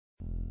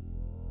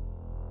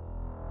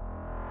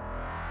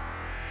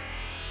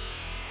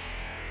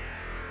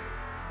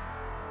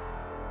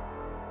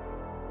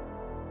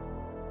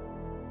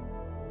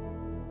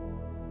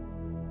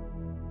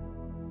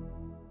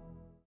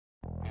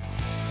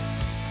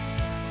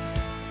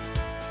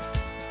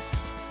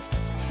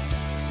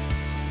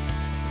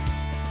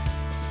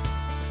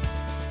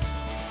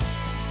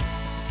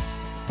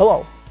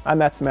Hello, I'm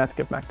Matt Szymanski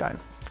of Mechdyne,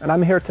 and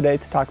I'm here today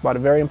to talk about a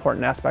very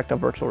important aspect of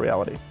virtual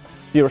reality,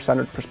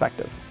 viewer-centered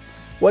perspective.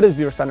 What is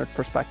viewer-centered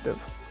perspective?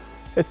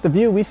 It's the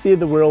view we see of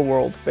the real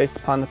world based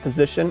upon the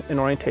position and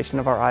orientation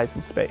of our eyes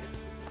in space.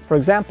 For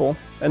example,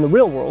 in the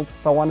real world,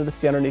 if I wanted to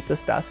see underneath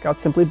this desk, I would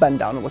simply bend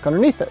down and look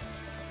underneath it.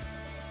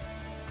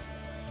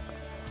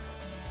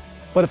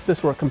 But if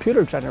this were a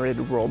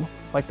computer-generated world,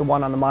 like the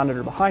one on the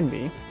monitor behind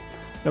me,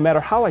 no matter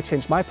how I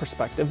change my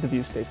perspective, the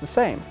view stays the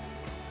same.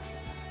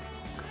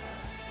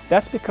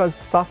 That's because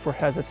the software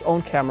has its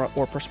own camera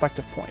or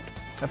perspective point.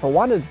 If I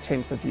wanted to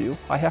change the view,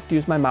 I have to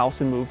use my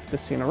mouse and move the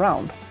scene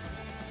around.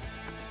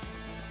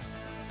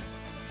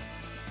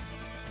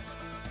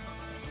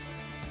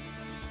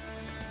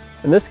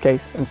 In this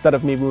case, instead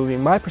of me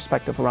moving my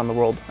perspective around the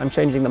world, I'm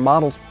changing the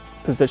model's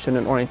position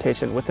and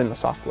orientation within the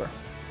software.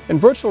 In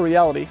virtual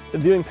reality, the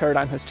viewing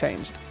paradigm has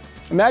changed.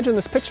 Imagine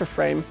this picture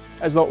frame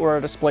as though it were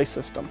a display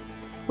system.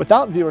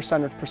 Without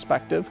viewer-centered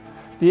perspective,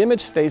 the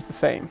image stays the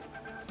same.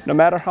 No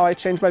matter how I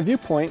change my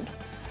viewpoint,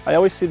 I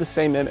always see the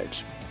same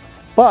image.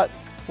 But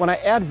when I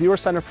add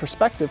viewer-centered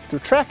perspective through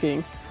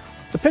tracking,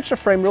 the picture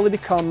frame really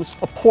becomes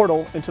a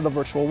portal into the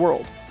virtual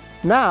world.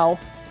 Now,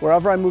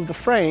 wherever I move the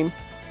frame,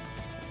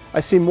 I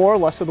see more or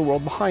less of the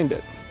world behind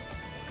it.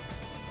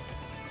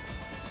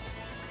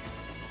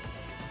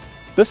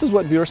 This is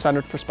what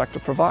viewer-centered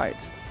perspective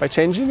provides. By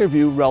changing your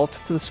view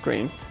relative to the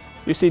screen,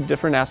 you see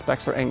different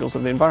aspects or angles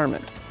of the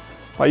environment.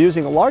 By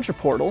using a larger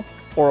portal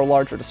or a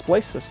larger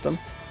display system,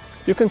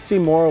 you can see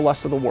more or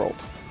less of the world.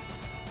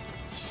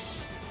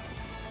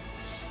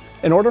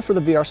 In order for the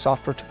VR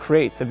software to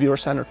create the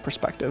viewer-centered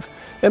perspective,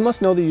 it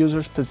must know the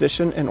user's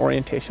position and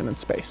orientation in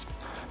space.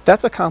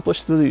 That's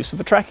accomplished through the use of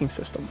a tracking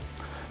system.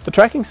 The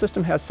tracking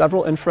system has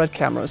several infrared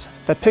cameras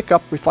that pick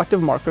up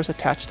reflective markers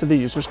attached to the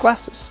user's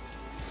glasses.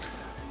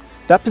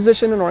 That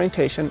position and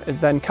orientation is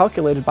then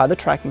calculated by the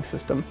tracking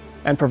system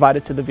and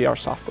provided to the VR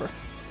software.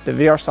 The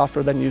VR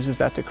software then uses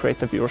that to create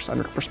the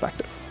viewer-centered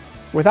perspective.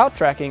 Without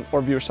tracking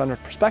or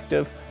viewer-centered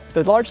perspective,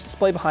 the large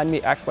display behind me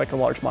acts like a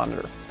large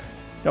monitor.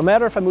 No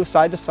matter if I move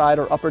side to side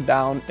or up or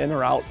down, in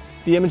or out,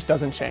 the image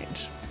doesn't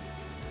change.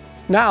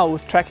 Now,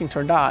 with tracking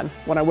turned on,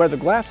 when I wear the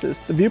glasses,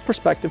 the view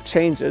perspective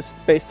changes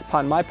based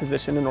upon my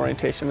position and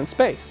orientation in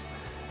space.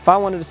 If I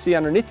wanted to see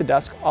underneath the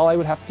desk, all I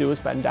would have to do is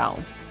bend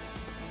down.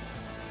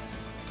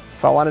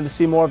 If I wanted to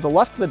see more of the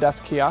left of the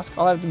desk kiosk,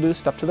 all I have to do is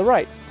step to the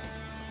right.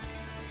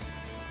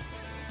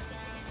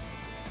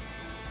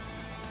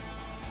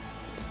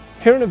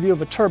 Here in a view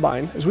of a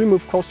turbine, as we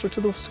move closer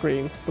to the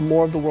screen, the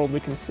more of the world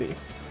we can see.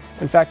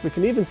 In fact, we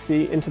can even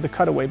see into the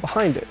cutaway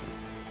behind it.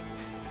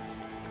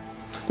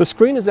 The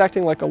screen is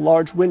acting like a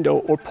large window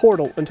or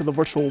portal into the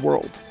virtual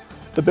world.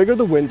 The bigger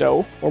the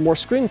window, or more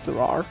screens there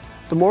are,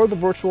 the more of the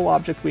virtual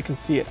object we can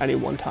see at any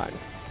one time.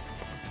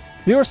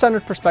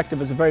 Viewer-centered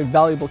perspective is a very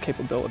valuable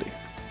capability.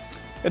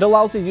 It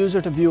allows a user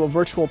to view a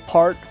virtual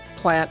part,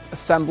 plant,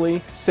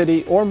 assembly,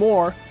 city, or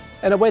more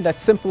in a way that's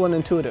simple and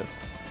intuitive,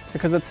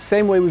 because it's the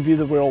same way we view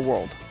the real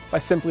world, by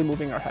simply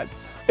moving our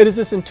heads. It is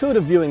this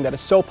intuitive viewing that is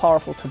so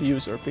powerful to the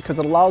user because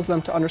it allows them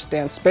to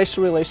understand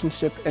spatial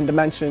relationship and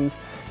dimensions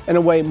in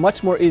a way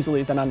much more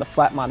easily than on the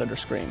flat monitor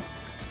screen.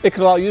 It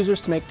could allow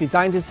users to make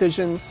design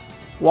decisions,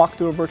 walk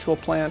through a virtual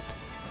plant,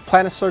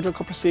 plan a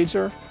surgical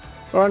procedure,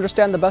 or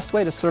understand the best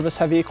way to service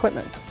heavy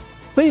equipment.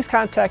 Please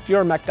contact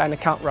your Mechdyne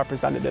account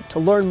representative to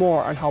learn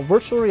more on how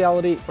virtual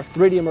reality or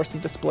 3D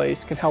immersive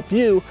displays can help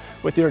you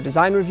with your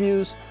design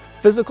reviews,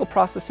 physical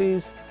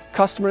processes,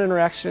 customer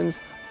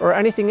interactions, or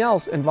anything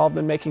else involved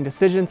in making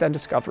decisions and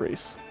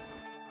discoveries.